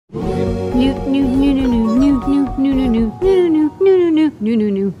Yeah,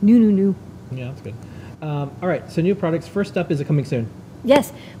 that's good. All right, so new products. First up is a coming soon.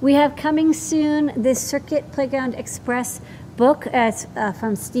 Yes, we have coming soon this Circuit Playground Express book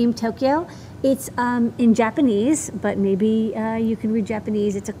from Steam Tokyo. It's in Japanese, but maybe you can read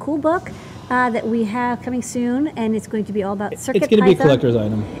Japanese. It's a cool book that we have coming soon, and it's going to be all about Circuit Python. It's going to be a collector's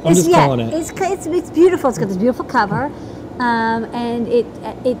item. I'm just calling it. It's beautiful. It's got this beautiful cover. And it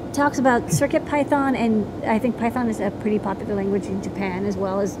talks about Circuit Python, and I think Python is a pretty popular language in Japan as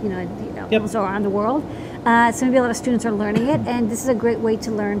well as also around the world. So maybe a lot of students are learning it, and this is a great way to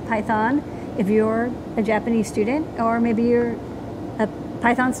learn Python if you're a Japanese student, or maybe you're a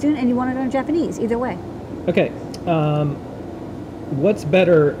Python student and you want to learn Japanese. Either way. Okay. What's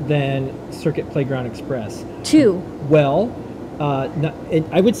better than Circuit Playground Express? 2. Well.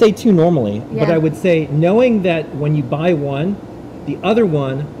 I would say 2 normally, but I would say knowing that when you buy one, the other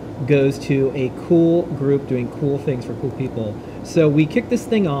one goes to a cool group doing cool things for cool people. So we kicked this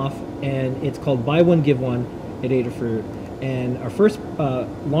thing off, and it's called Buy One, Give One at Adafruit. And our first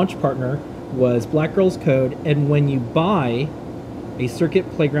launch partner was Black Girls Code. And when you buy a Circuit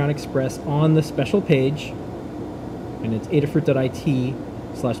Playground Express on the special page, and it's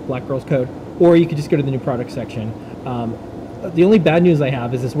adafruit.it/blackgirlscode, or you could just go to the new product section. The only bad news I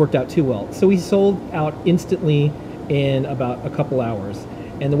have is this worked out too well. So we sold out instantly in about a couple hours.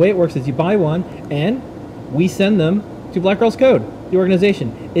 And the way it works is you buy one, and we send them to Black Girls Code, the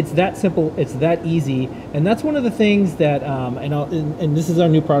organization. It's that simple. It's that easy. And that's one of the things that, and this is our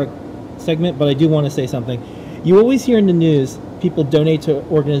new product segment, but I do want to say something. You always hear in the news people donate to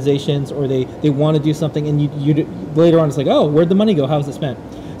organizations, or they want to do something, and you later on it's like, oh, where'd the money go? How was it spent?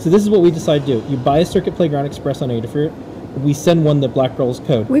 So this is what we decided to do. You buy a Circuit Playground Express on Adafruit. We send one to Black Girls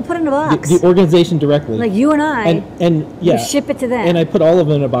Code. We put it in a box. The organization directly. Like you and I. And we ship it to them. And I put all of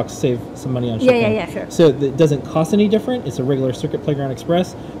them in a box to save some money on shipping. Yeah, sure. So it doesn't cost any different. It's a regular Circuit Playground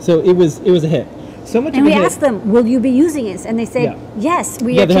Express. So it was a hit. So much. And we asked them, "Will you be using it?" And they said, "Yes."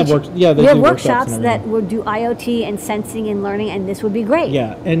 We have workshops that would do IoT and sensing and learning, and this would be great.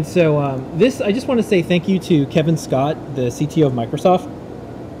 Yeah, and so I just want to say thank you to Kevin Scott, the CTO of Microsoft,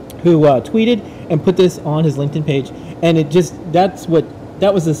 who tweeted and put this on his LinkedIn page, and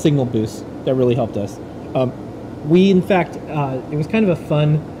that was a signal boost that really helped us. In fact, it was kind of a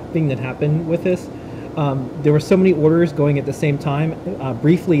fun thing that happened with this. There were so many orders going at the same time.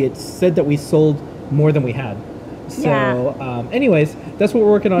 Briefly, it said that we sold more than we had. So, anyways, that's what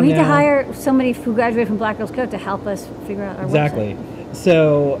we're working on now. We need to hire somebody who graduated from Black Girls Code to help us figure out our website.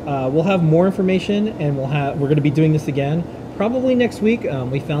 So we'll have more information, and we're going to be doing this again. Probably next week.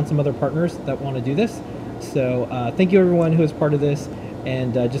 We found some other partners that want to do this. So thank you everyone who is part of this,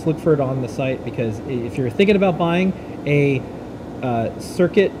 and just look for it on the site, because if you're thinking about buying a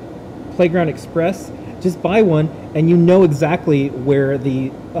Circuit Playground Express, just buy one, and you know exactly where the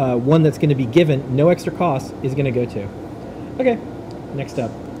one that's going to be given, no extra cost, is going to go to. Okay, next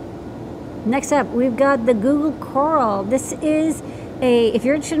up. Next up, we've got the Google Coral. This is if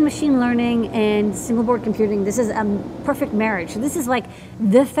you're interested in machine learning and single board computing, this is a perfect marriage. So this is like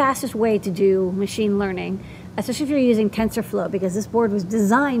the fastest way to do machine learning, especially if you're using TensorFlow, because this board was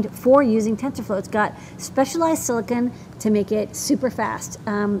designed for using TensorFlow. It's got specialized silicon to make it super fast.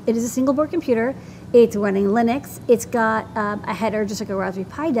 It is a single board computer. It's running Linux. It's got a header just like a Raspberry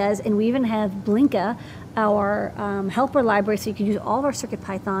Pi does, and we even have Blinka, our helper library, so you can use all of our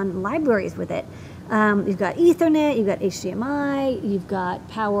CircuitPython libraries with it. You've got Ethernet, you've got HDMI, you've got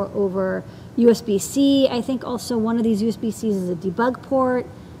power over USB-C. I think also one of these USB-Cs is a debug port,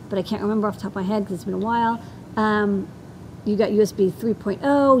 but I can't remember off the top of my head because it's been a while. You've got USB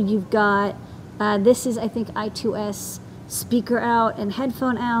 3.0. You've got, this is, I think, I2S speaker out and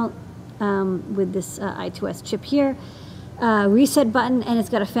headphone out with this I2S chip here. Reset button, and it's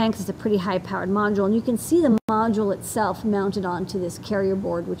got a fan because it's a pretty high-powered module. And you can see the module itself mounted onto this carrier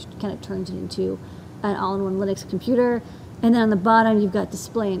board, which kind of turns it into an all-in-one Linux computer. And then on the bottom, you've got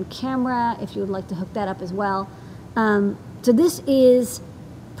display and camera, if you would like to hook that up as well. So this is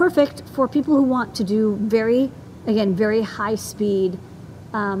perfect for people who want to do very high-speed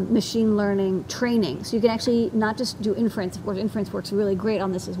machine learning training. So you can actually not just do inference. Of course, inference works really great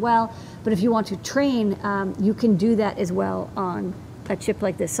on this as well. But if you want to train, you can do that as well on a chip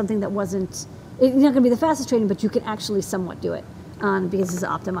like this. Something that it's not going to be the fastest training, but you can actually somewhat do it because it's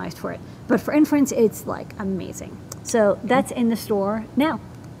optimized for it. But for inference, it's like amazing. So that's in the store now.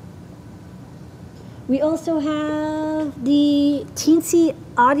 We also have the Teensy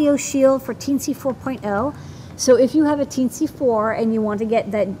Audio Shield for Teensy 4.0. So if you have a Teensy 4 and you want to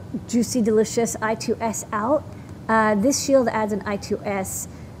get that juicy, delicious I2S out, this shield adds an I2S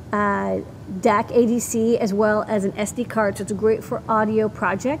DAC ADC as well as an SD card, so it's great for audio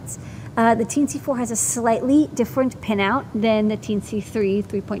projects. The Teensy 4 has a slightly different pinout than the Teensy 3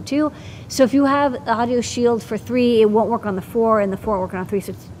 3.2. So if you have Audio Shield for 3, it won't work on the 4, and the 4 won't work on 3.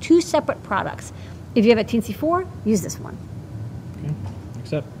 So it's 2 separate products. If you have a Teensy 4, use this one. Okay.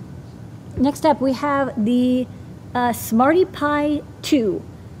 Next up. Next up, we have the Smarty Pi 2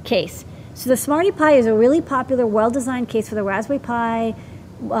 case. So the Smarty Pi is a really popular, well-designed case for the Raspberry Pi,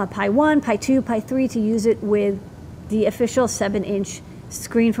 Pi 1, Pi 2, Pi 3 to use it with the official 7-inch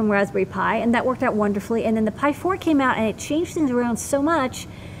screen from Raspberry Pi, and that worked out wonderfully. And then the Pi 4 came out and it changed things around so much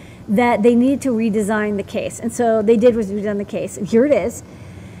that they needed to redesign the case. And so they did was redesign the case, and here it is.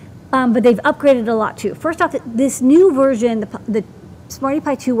 But they've upgraded a lot too. First off, this new version, the Smarty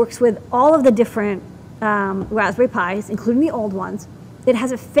Pi 2 works with all of the different Raspberry Pis, including the old ones. It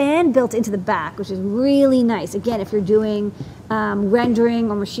has a fan built into the back, which is really nice. Again, if you're doing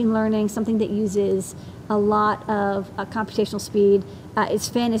rendering or machine learning, something that uses a lot of computational speed, its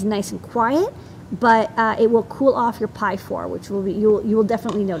fan is nice and quiet, but it will cool off your Pi 4, which will be, you will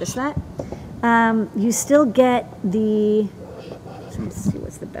definitely notice that. You still get the, let's see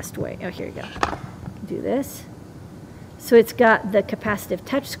what's the best way. Oh, here you go. Do this. So it's got the capacitive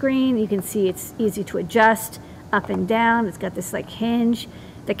touch screen. You can see it's easy to adjust up and down. It's got this like hinge.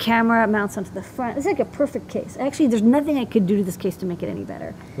 The camera mounts onto the front. It's like a perfect case. Actually, there's nothing I could do to this case to make it any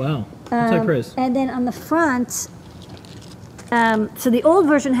better. Wow. That's high praise. And then on the front, so the old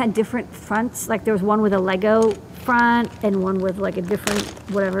version had different fronts. Like there was one with a Lego front and one with like a different,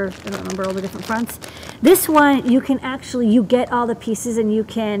 whatever, I don't remember all the different fronts. This one, you can actually, you get all the pieces and you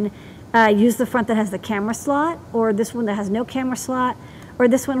can use the front that has the camera slot, or this one that has no camera slot, or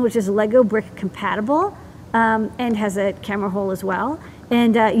this one which is Lego brick compatible and has a camera hole as well.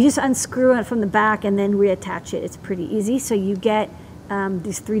 And you just unscrew it from the back and then reattach it. It's pretty easy. So you get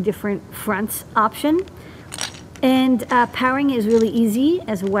these 3 different fronts option. And powering is really easy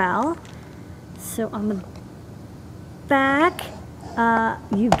as well. So on the back,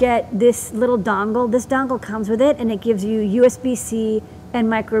 you get this little dongle. This dongle comes with it, and it gives you USB-C and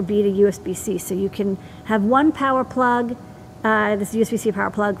micro B to USB-C. So you can have one power plug, this USB-C power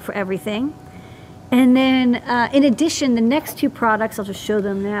plug for everything. And then, in addition, the next 2 products, I'll just show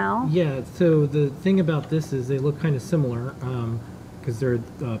them now. Yeah, so the thing about this is they look kind of similar because they're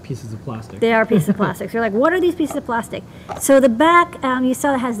pieces of plastic. They are pieces of plastic. So you're like, what are these pieces of plastic? So the back, you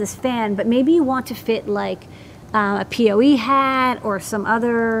saw it has this fan, but maybe you want to fit like a PoE hat or some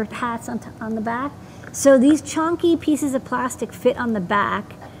other hats on the back. So these chunky pieces of plastic fit on the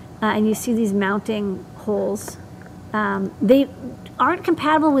back, and you see these mounting holes. They aren't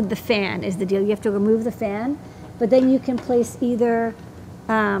compatible with the fan is the deal. You have to remove the fan, but then you can place either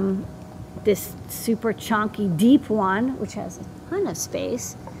this super chunky deep one, which has a ton of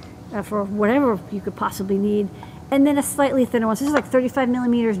space for whatever you could possibly need, and then a slightly thinner one. So this is like 35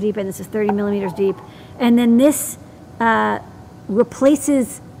 millimeters deep, and this is 30 millimeters deep. And then this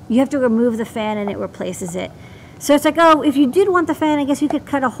replaces, you have to remove the fan and it replaces it. So it's like, oh, if you did want the fan, I guess you could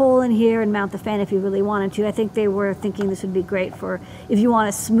cut a hole in here and mount the fan if you really wanted to. I think they were thinking this would be great for if you want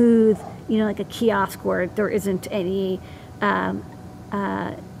a smooth, you know, like a kiosk where there isn't any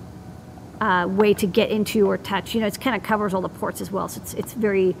way to get into or touch. You know, it kind of covers all the ports as well, so it's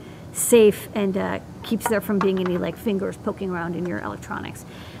very safe and keeps there from being any like fingers poking around in your electronics.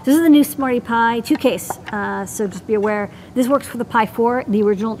 This is the new Smarty Pi 2 case, so just be aware. This works for the Pi 4. The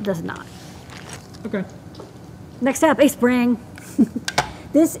original does not. Okay. Next up, a spring.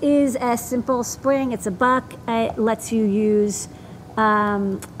 This is a simple spring. It's $1. It lets you use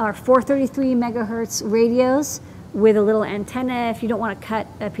our 433 megahertz radios with a little antenna. If you don't want to cut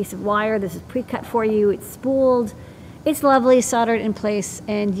a piece of wire, this is pre-cut for you. It's spooled. It's lovely, soldered in place,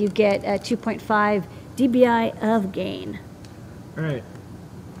 and you get a 2.5 dBi of gain. All right.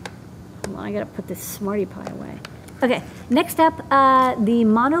 Hold on, I gotta put this Smarty Pi away. Okay, next up, the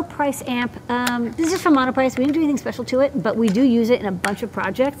Monoprice amp. This is from Monoprice. We didn't do anything special to it, but we do use it in a bunch of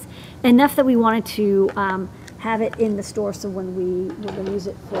projects, enough that we wanted to have it in the store so when we're going to use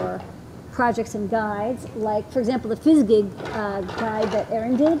it for projects and guides, like, for example, the FizzGig guide that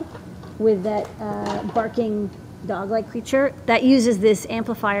Aaron did with that barking dog-like creature, that uses this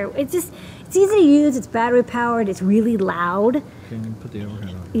amplifier. It's easy to use, it's battery powered, it's really loud. Can you put the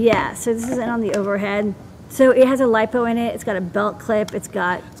overhead on? Yeah, so this is on the overhead. So it has a LiPo in it. It's got a belt clip. It's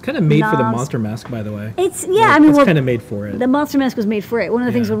got. It's kind of made knobs. for the Monster Mask, by the way. It's I mean, it's kind of made for it. The Monster Mask was made for it. One of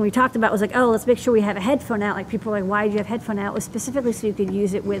the things Yeah. when we talked about was like, oh, let's make sure we have a headphone out. Like people are like, why do you have headphone out? It was specifically so you could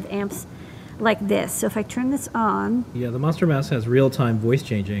use it with amps like this. So if I turn this on. Yeah, the Monster Mask has real-time voice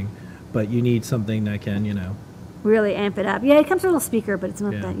changing, but you need something that can, you know, really amp it up. Yeah, it comes with a little speaker, but it's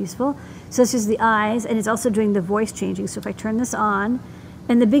not Yeah. that useful. So it's just the eyes, and it's also doing the voice changing. So if I turn this on,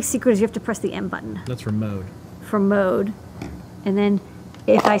 and the big secret is you have to press the M button That's for mode. for mode. And then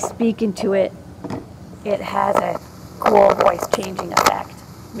if I speak into it, it has a cool voice changing effect.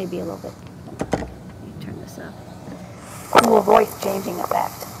 Maybe a little bit. Let me turn this up. Cool voice changing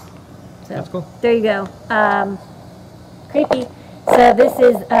effect. So, That's cool. there you go. Creepy. So this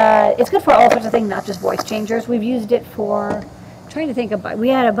is, it's good for all sorts of things, not just voice changers. We've used it for, trying to think about, we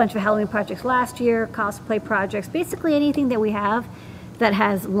had a bunch of Halloween projects last year, cosplay projects, basically anything that we have that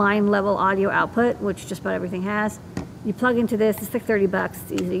has line level audio output, which just about everything has. You plug into this, it's like $30,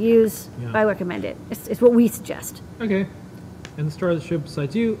 it's easy to use. Yeah. I recommend it. It's what we suggest. Okay. And the star of the show,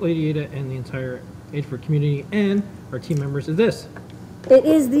 besides you, Lady Ada, and the entire Age4 community and our team members, is this. It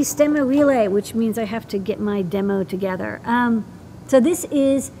is the Stemma Relay, which means I have to get my demo together. So this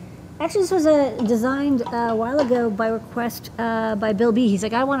is, actually this was designed a while ago by request by Bill B. He's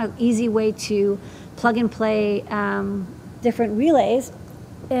like, I want an easy way to plug and play different relays.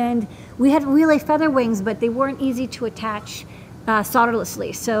 And we had relay feather wings, but they weren't easy to attach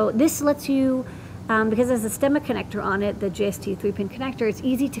solderlessly. So this lets you, because there's a Stemma connector on it, the JST 3-pin connector, it's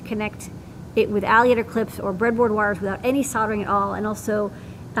easy to connect it with alligator clips or breadboard wires without any soldering at all. And also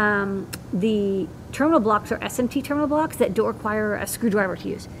the terminal blocks are SMT terminal blocks that don't require a screwdriver to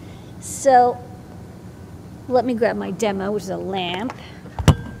use. So let me grab my demo, which is a lamp.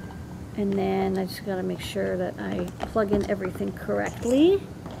 And then I just gotta make sure that I plug in everything correctly.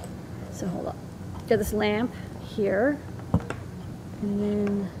 So hold on. Got this lamp here. And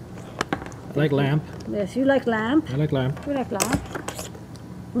then, I like lamp. yes, you like lamp. I like lamp. You like lamp.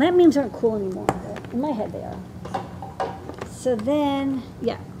 Lamp memes aren't cool anymore. But in my head they are. So then,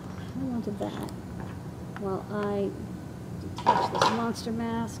 yeah, I wanted that. Well, I detach this monster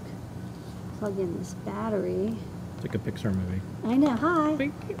mask, plug in this battery. It's like a Pixar movie. I know, hi.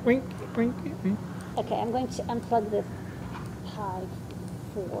 Winky, winky, winky, winky. Okay, I'm going to unplug the Pi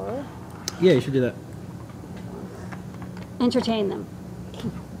 4. Yeah, you should do that. Entertain them.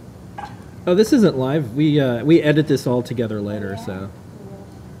 Oh, this isn't live. We edit this all together later, so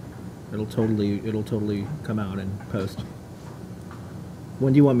it'll totally come out in post.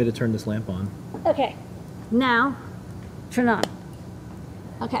 When do you want me to turn this lamp on? Okay, now turn on.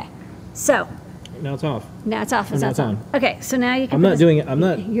 Okay, so Now it's off. now it's off. And now it's on. Okay, so now you can. I'm put not this- doing it. I'm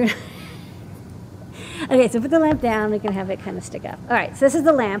not. You're okay, so put the lamp down. We can have it kind of stick up. All right, so this is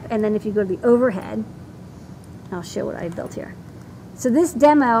the lamp, and then if you go to the overhead, I'll show what I built here. So this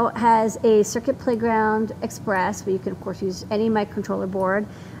demo has a Circuit Playground Express, but you can of course use any microcontroller board.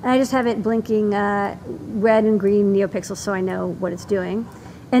 And I just have it blinking red and green NeoPixels so I know what it's doing.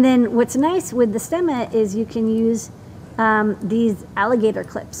 And then what's nice with the Stemma is you can use these alligator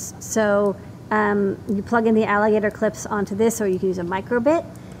clips. So you plug in the alligator clips onto this, or you can use a microbit.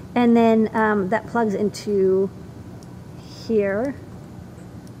 And then that plugs into here.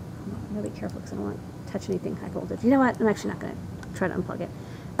 I'm really careful because I don't want to touch anything high voltage. You know what? I'm actually not going to try to unplug it.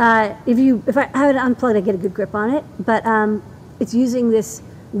 If I have it unplugged, I get a good grip on it. But it's using this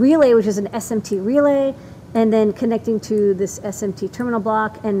relay, which is an SMT relay, and then connecting to this SMT terminal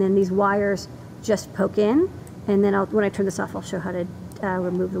block, and then these wires just poke in. And then when I turn this off, I'll show how to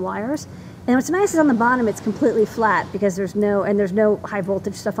remove the wires. And what's nice is on the bottom, it's completely flat because there's no high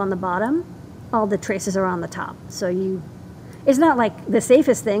voltage stuff on the bottom. All the traces are on the top. So it's not like the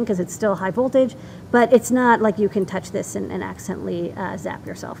safest thing because it's still high voltage, but it's not like you can touch this and accidentally zap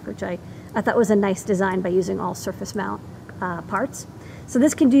yourself, which I thought was a nice design by using all surface mount parts. So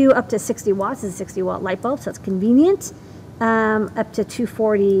this can do up to 60 watts. It's a 60-watt light bulb, so it's convenient. Up to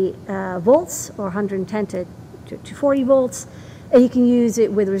 240 volts or 110 to 240 volts. And you can use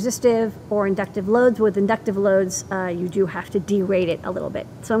it with resistive or inductive loads. With inductive loads, you do have to derate it a little bit.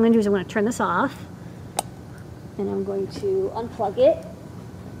 So I'm going to turn this off, and I'm going to unplug it.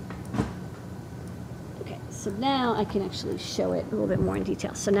 Okay, so now I can actually show it a little bit more in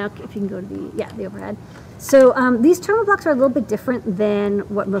detail. So now if you can go to the overhead. So these terminal blocks are a little bit different than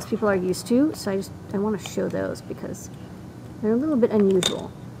what most people are used to. So I want to show those because they're a little bit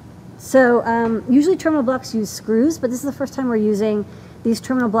unusual. So usually terminal blocks use screws, but this is the first time we're using these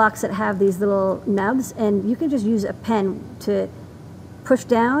terminal blocks that have these little nubs, and you can just use a pen to push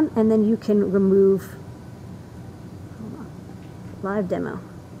down, and then you can remove. Hold on. Live demo.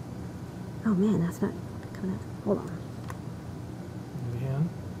 Oh man, that's not coming out. Hold on. Yeah.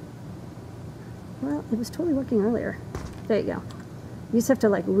 Well, it was totally working earlier. There you go. You just have to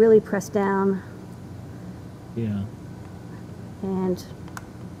like really press down, Yeah. and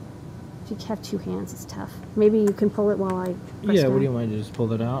if you have two hands, it's tough. Maybe you can pull it while I press Yeah. down. What do you want to just pull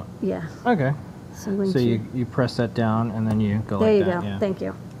that out? Yeah. Okay. So I'm going So to. you press that down and then you go There like you that. go. Yeah. Thank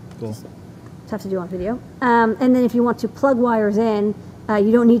you. Cool. Tough to do on video. And then if you want to plug wires in,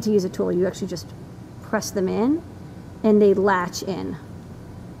 you don't need to use a tool. You actually just press them in, and they latch in.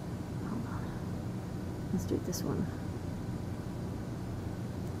 Hold on. Let's do this one.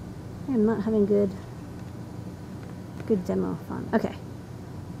 I'm not having good demo fun. Okay.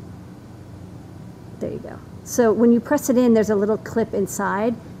 There you go. So when you press it in, there's a little clip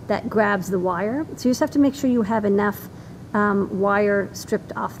inside that grabs the wire. So you just have to make sure you have enough wire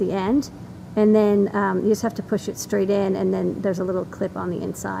stripped off the end. And then you just have to push it straight in, and then there's a little clip on the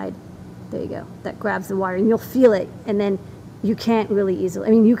inside. There you go. That grabs the wire, and you'll feel it. And then you can't really easily,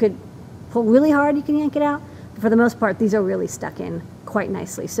 I mean, you could pull really hard, you can yank it out. But for the most part, these are really stuck in quite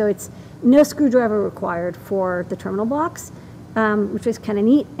nicely. So it's no screwdriver required for the terminal blocks, which is kind of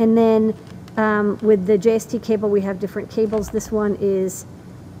neat. And then with the JST cable, we have different cables. This one is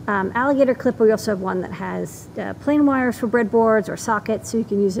alligator clip, but we also have one that has plain wires for breadboards or sockets, so you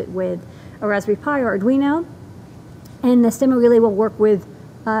can use it with a Raspberry Pi or Arduino. And the Stemma relay will work with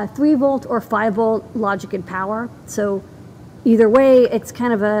 3 volt or 5 volt logic and power. So either way, it's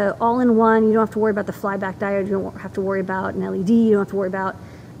kind of a all-in-one. You don't have to worry about the flyback diode. You don't have to worry about an LED. You don't have to worry about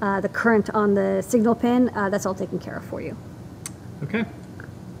the current on the signal pin. That's all taken care of for you. Okay.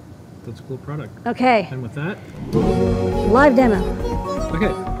 That's a cool product. Okay. And with that, Live demo. okay.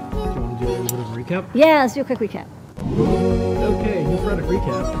 Do you want to do a little bit of a recap? Yeah, let's do a quick recap. Okay, new product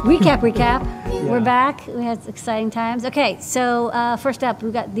recap. Recap. Yeah. We're back. We had exciting times. Okay, so first up,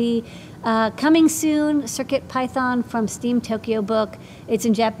 we've got the coming soon Circuit Python from Steam Tokyo book. It's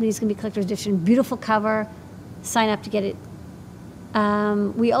in Japanese, going to be collector's edition. Beautiful cover. Sign up to get it.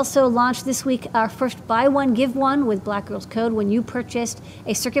 We also launched this week our first buy one, give one with Black Girls Code. When you purchased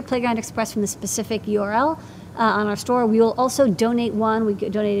a Circuit Playground Express from the specific URL on our store, we will also donate one. We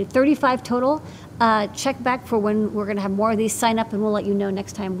donated 35 total. Check back for when we're going to have more of these. Sign up and we'll let you know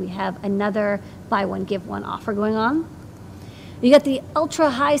next time we have another buy one, give one offer going on. You got the ultra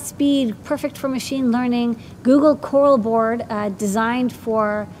high speed, perfect for machine learning Google Coral board designed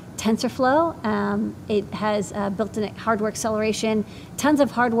for TensorFlow. It has built-in hardware acceleration, tons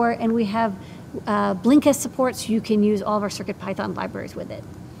of hardware, and we have Blinka support, so you can use all of our CircuitPython libraries with it.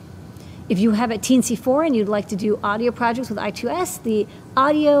 If you have a Teensy4 and you'd like to do audio projects with I2S, the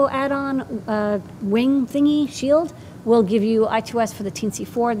audio add-on wing thingy shield will give you I2S for the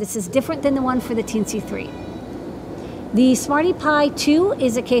Teensy4. This is different than the one for the Teensy3. The Smarty Pi 2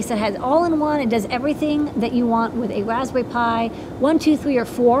 is a case that has all-in-one. It does everything that you want with a Raspberry Pi 1, 2, 3, or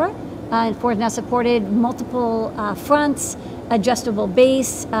 4. And 4 is now supported. Multiple fronts, adjustable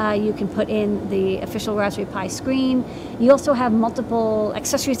base. You can put in the official Raspberry Pi screen. You also have multiple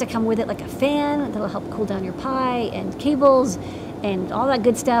accessories that come with it, like a fan that'll help cool down your Pi, and cables, and all that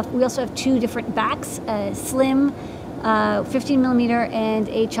good stuff. We also have 2 different backs, slim 15 millimeter and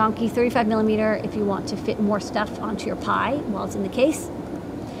a chunky 35 millimeter if you want to fit more stuff onto your Pi while it's in the case.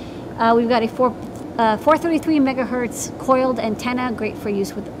 We've got a 433 megahertz coiled antenna, great for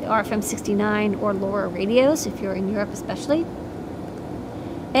use with RFM69 or LoRa radios if you're in Europe especially.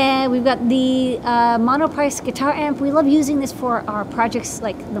 And we've got the Monoprice guitar amp. We love using this for our projects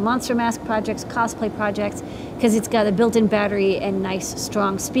like the Monster Mask projects, cosplay projects, because it's got a built-in battery and nice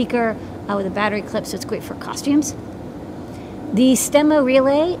strong speaker with a battery clip, so it's great for costumes. The Stemma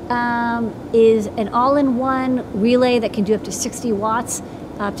relay is an all-in-one relay that can do up to 60 watts,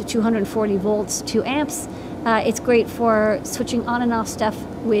 up to 240 volts, 2 amps. It's great for switching on and off stuff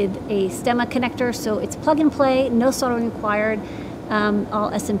with a Stemma connector, so it's plug and play, no soldering required,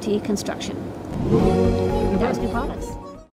 all SMT construction. There's new products.